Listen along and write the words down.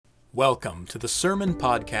Welcome to the Sermon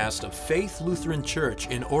Podcast of Faith Lutheran Church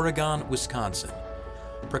in Oregon, Wisconsin,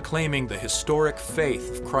 proclaiming the historic faith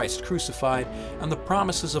of Christ crucified and the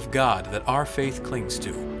promises of God that our faith clings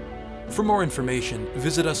to. For more information,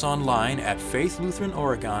 visit us online at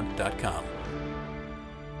faithlutheranoregon.com.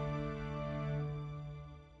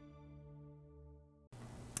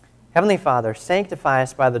 Heavenly Father, sanctify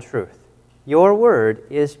us by the truth. Your word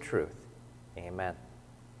is truth. Amen.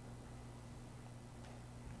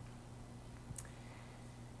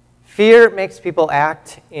 Fear makes people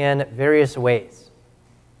act in various ways.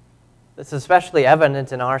 This is especially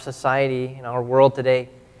evident in our society, in our world today.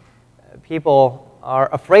 People are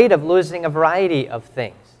afraid of losing a variety of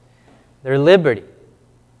things. Their liberty,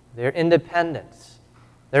 their independence,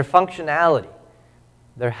 their functionality,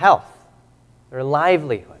 their health, their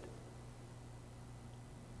livelihood.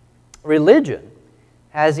 Religion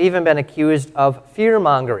has even been accused of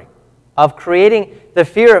fear-mongering, of creating the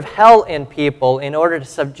fear of hell in people in order to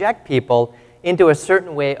subject people into a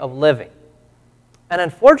certain way of living. And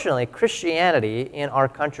unfortunately, Christianity in our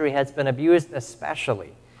country has been abused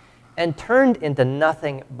especially and turned into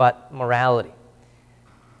nothing but morality.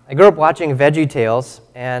 I grew up watching VeggieTales,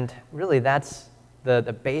 and really that's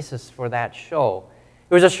the basis for that show.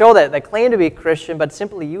 It was a show that claimed to be Christian, but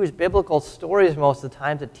simply used biblical stories most of the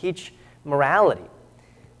time to teach morality.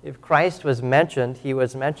 If Christ was mentioned, he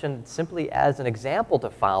was mentioned simply as an example to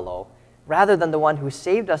follow, rather than the one who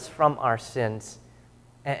saved us from our sins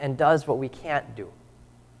and does what we can't do.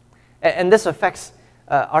 And this affects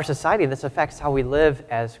our society. This affects how we live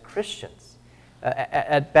as Christians.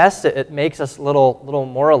 At best, it makes us little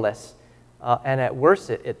moralists, and at worst,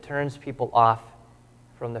 it turns people off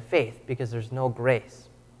from the faith because there's no grace.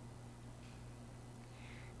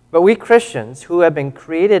 But we Christians who have been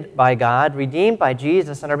created by God, redeemed by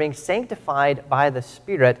Jesus, and are being sanctified by the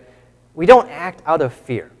Spirit, we don't act out of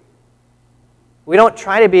fear. We don't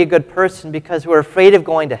try to be a good person because we're afraid of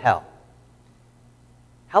going to hell.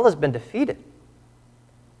 Hell has been defeated.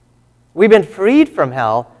 We've been freed from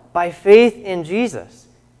hell by faith in Jesus.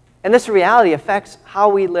 And this reality affects how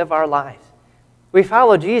we live our lives. We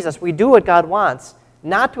follow Jesus, we do what God wants,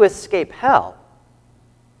 not to escape hell,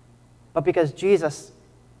 but because Jesus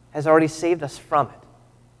has already saved us from it.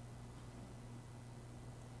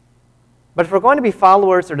 But if we're going to be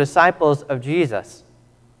followers or disciples of Jesus,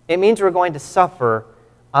 it means we're going to suffer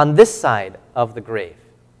on this side of the grave.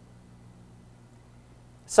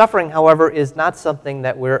 Suffering, however, is not something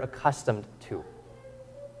that we're accustomed to.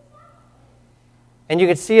 And you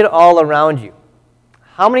can see it all around you.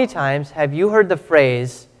 How many times have you heard the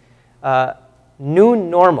phrase, new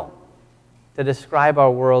normal, to describe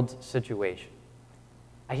our world's situation?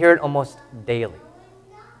 I hear it almost daily.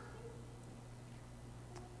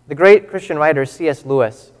 The great Christian writer C.S.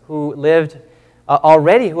 Lewis, who had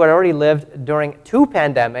already lived during 2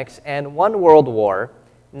 pandemics and 1 world war,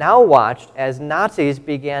 now watched as Nazis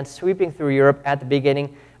began sweeping through Europe at the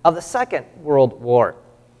beginning of the Second World War.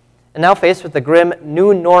 And now faced with the grim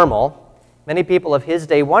new normal, many people of his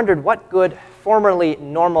day wondered what good formerly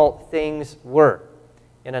normal things were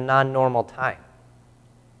in a non-normal time.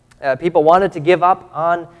 People wanted to give up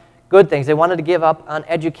on good things. They wanted to give up on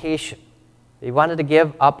education. They wanted to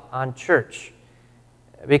give up on church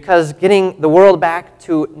because getting the world back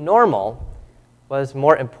to normal was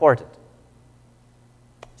more important.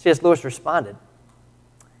 C.S. Lewis responded,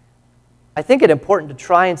 "I think it important to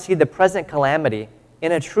try and see the present calamity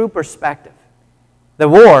in a true perspective. The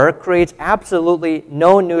war creates absolutely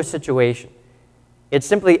no new situation. It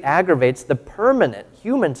simply aggravates the permanent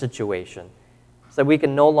human situation so that we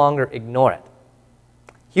can no longer ignore it.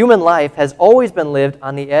 Human life has always been lived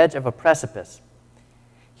on the edge of a precipice.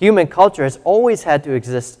 Human culture has always had to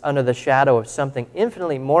exist under the shadow of something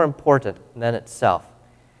infinitely more important than itself.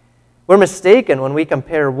 We're mistaken when we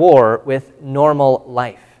compare war with normal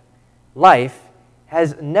life. Life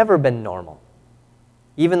has never been normal.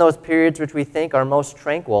 Even those periods which we think are most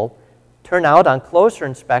tranquil turn out on closer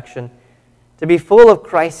inspection to be full of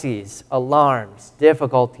crises, alarms,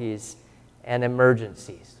 difficulties, and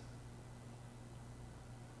emergencies."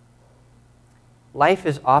 Life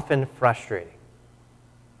is often frustrating.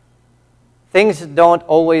 Things don't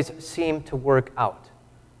always seem to work out.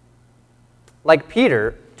 Like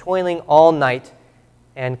Peter, toiling all night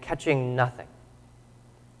and catching nothing.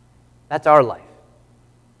 That's our life.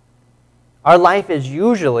 Our life is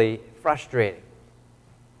usually frustrating.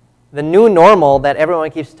 The new normal that everyone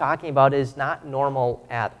keeps talking about is not normal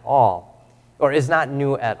at all, or is not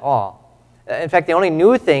new at all. In fact, the only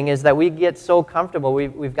new thing is that we get so comfortable,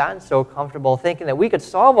 we've gotten so comfortable thinking that we could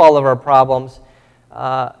solve all of our problems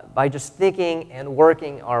by just thinking and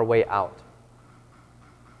working our way out.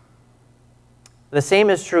 The same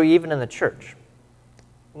is true even in the church.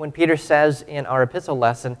 When Peter says in our epistle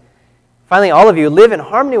lesson, finally, all of you live in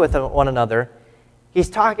harmony with one another, he's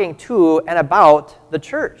talking to and about the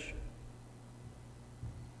church.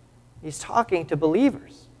 He's talking to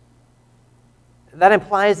believers. That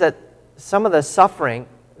implies that some of the suffering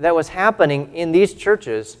that was happening in these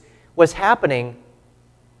churches was happening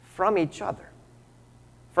from each other,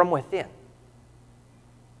 from within.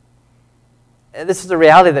 And this is a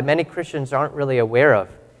reality that many Christians aren't really aware of.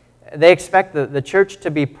 They expect the church to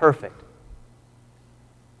be perfect.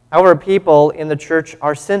 However, people in the church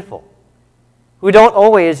are sinful, who don't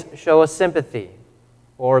always show us sympathy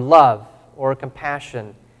or love or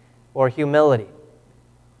compassion or humility.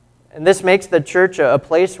 And this makes the church a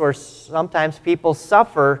place where sometimes people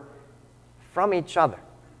suffer from each other.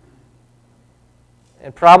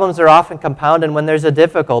 And problems are often compounded when there's a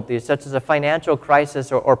difficulty, such as a financial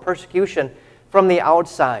crisis or persecution from the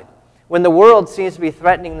outside. When the world seems to be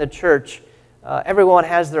threatening the church, everyone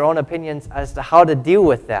has their own opinions as to how to deal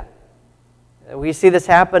with that. We see this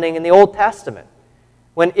happening in the Old Testament.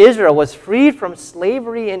 When Israel was freed from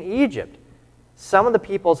slavery in Egypt, some of the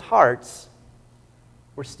people's hearts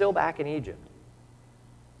were still back in Egypt.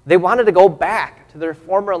 They wanted to go back to their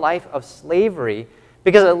former life of slavery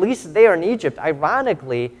because at least there in Egypt,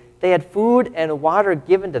 ironically, they had food and water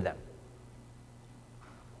given to them.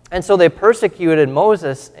 And so they persecuted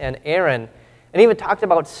Moses and Aaron and even talked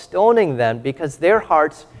about stoning them because their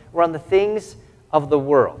hearts were on the things of the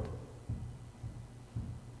world.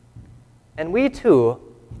 And we too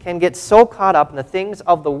can get so caught up in the things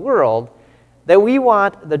of the world that we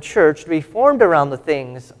want the church to be formed around the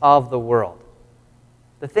things of the world.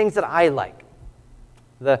 The things that I like.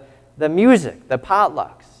 The music, the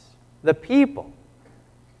potlucks, the people,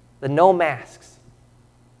 the no masks.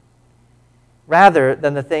 Rather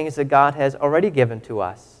than the things that God has already given to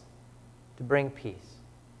us to bring peace,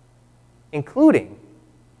 including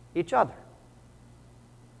each other,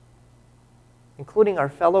 including our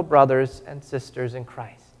fellow brothers and sisters in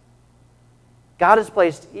Christ. God has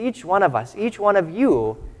placed each one of us, each one of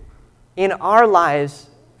you, in our lives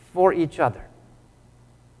for each other.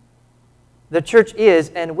 The church is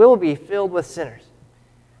and will be filled with sinners.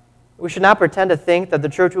 We should not pretend to think that the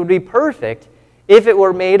church would be perfect if it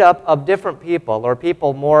were made up of different people or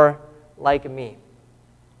people more like me.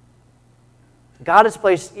 God has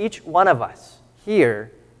placed each one of us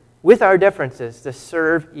here with our differences to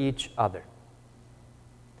serve each other.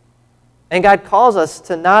 And God calls us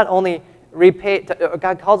to not only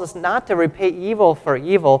God calls us not to repay evil for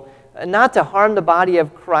evil, not to harm the body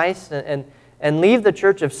of Christ and leave the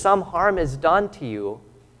church if some harm is done to you,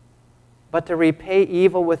 but to repay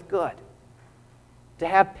evil with good, to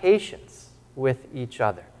have patience with each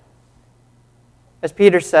other. As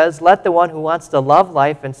Peter says, let the one who wants to love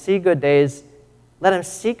life and see good days, let him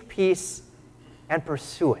seek peace and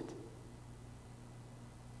pursue it.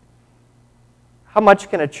 How much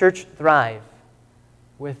can a church thrive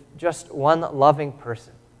with just one loving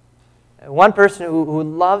person? One person who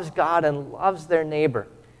loves God and loves their neighbor,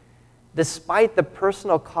 despite the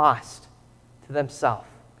personal cost to themselves,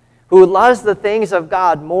 who loves the things of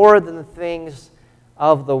God more than the things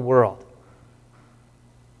of the world.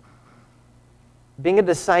 Being a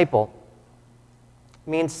disciple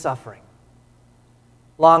means suffering,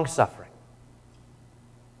 long-suffering,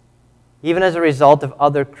 even as a result of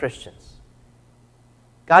other Christians.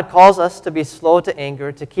 God calls us to be slow to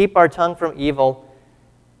anger, to keep our tongue from evil,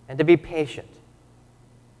 and to be patient.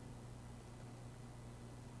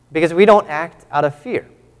 Because we don't act out of fear.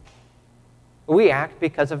 We act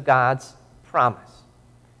because of God's promise.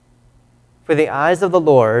 For the eyes of the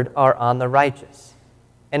Lord are on the righteous,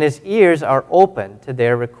 and his ears are open to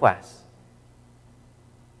their requests.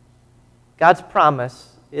 God's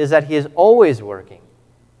promise is that he is always working,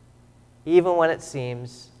 even when it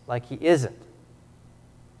seems like he isn't.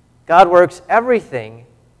 God works everything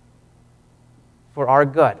for our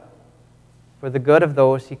good, for the good of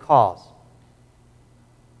those he calls.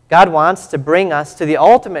 God wants to bring us to the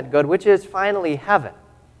ultimate good, which is finally heaven.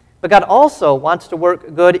 But God also wants to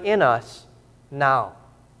work good in us now.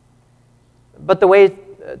 But the way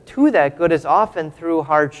to that good is often through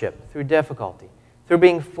hardship, through difficulty, through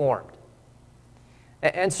being formed.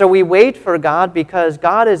 And so we wait for God because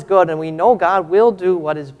God is good and we know God will do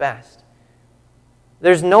what is best.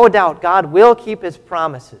 There's no doubt God will keep his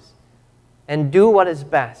promises and do what is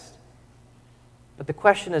best. But the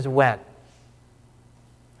question is when?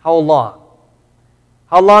 How long?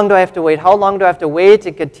 How long do I have to wait? How long do I have to wait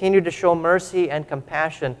to continue to show mercy and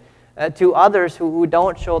compassion to others who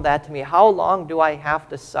don't show that to me? How long do I have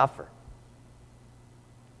to suffer?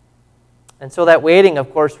 And so that waiting,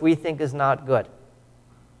 of course, we think is not good.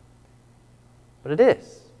 but it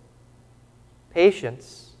is.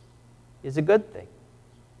 Patience is a good thing.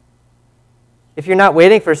 If you're not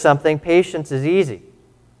waiting for something, patience is easy.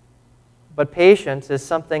 But patience is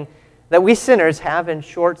something that we sinners have in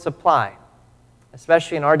short supply,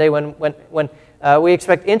 especially in our day when we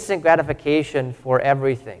expect instant gratification for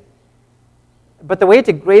everything. But the way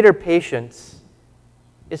to greater patience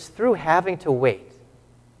is through having to wait,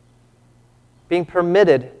 being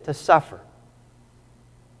permitted to suffer.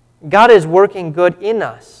 God is working good in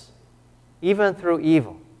us, even through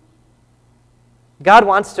evil. God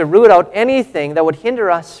wants to root out anything that would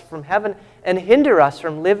hinder us from heaven and hinder us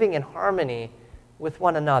from living in harmony with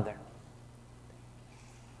one another.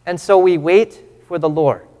 And so we wait for the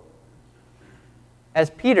Lord, as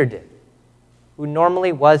Peter did, who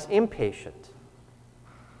normally was impatient.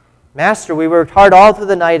 Master, we worked hard all through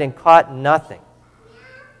the night and caught nothing.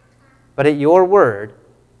 But at your word,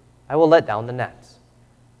 I will let down the nets.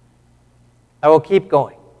 I will keep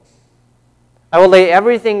going. I will lay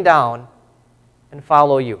everything down and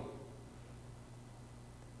follow you.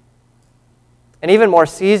 An even more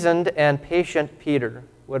seasoned and patient Peter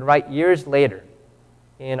would write years later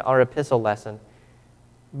in our epistle lesson,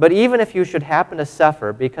 but even if you should happen to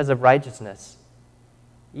suffer because of righteousness,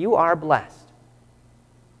 you are blessed.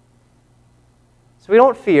 So we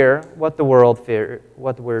don't fear what the world fears.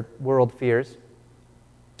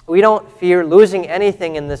 We don't fear losing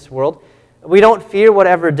anything in this world. We don't fear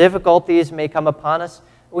whatever difficulties may come upon us.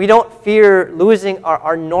 We don't fear losing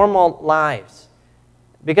our normal lives,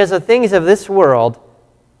 because the things of this world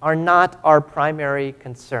are not our primary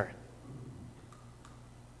concern.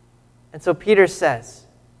 And so Peter says,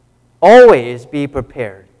 always be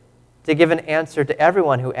prepared to give an answer to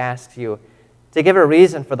everyone who asks you, to give a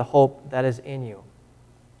reason for the hope that is in you.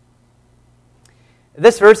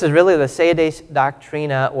 This verse is really the Sede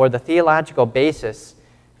Doctrina, or the theological basis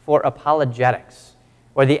for apologetics,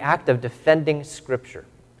 or the act of defending Scripture.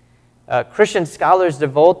 Christian scholars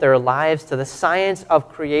devote their lives to the science of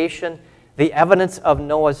creation, the evidence of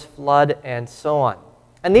Noah's flood, and so on.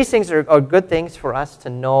 And these things are good things for us to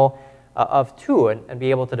know of too, and be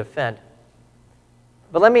able to defend.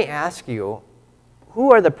 But let me ask you,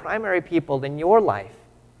 who are the primary people in your life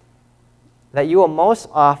that you will most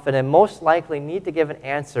often and most likely need to give an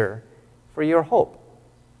answer for your hope?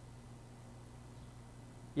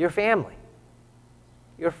 Your family,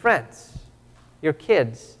 your friends, your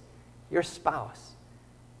kids, your spouse.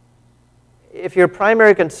 If your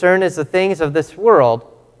primary concern is the things of this world,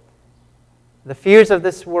 the fears of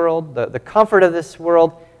this world, the comfort of this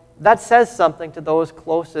world, that says something to those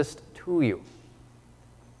closest to you.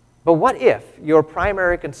 But what if your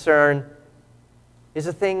primary concern is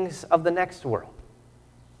the things of the next world?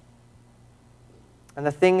 And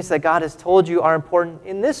the things that God has told you are important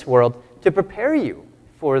in this world to prepare you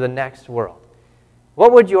for the next world.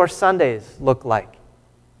 What would your Sundays look like?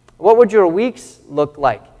 What would your weeks look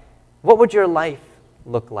like? What would your life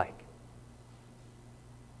look like?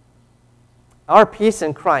 Our peace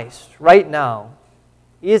in Christ right now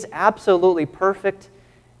is absolutely perfect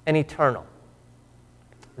and eternal.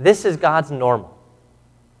 This is God's normal.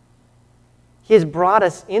 He has brought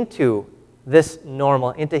us into this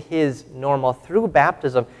normal, into His normal through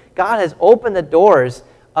baptism. God has opened the doors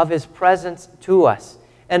of His presence to us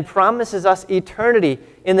and promises us eternity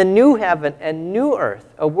in the new heaven and new earth,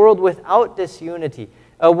 a world without disunity,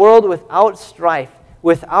 a world without strife,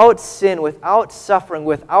 without sin, without suffering,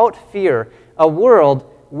 without fear, a world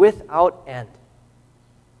without end.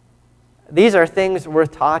 These are things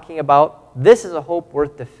worth talking about. This is a hope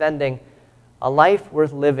worth defending, a life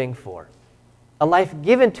worth living for, a life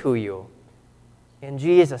given to you in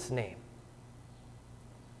Jesus' name.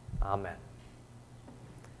 Amen.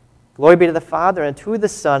 Glory be to the Father, and to the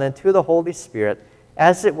Son, and to the Holy Spirit,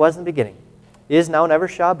 as it was in the beginning, is now, and ever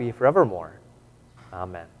shall be, forevermore.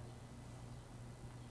 Amen.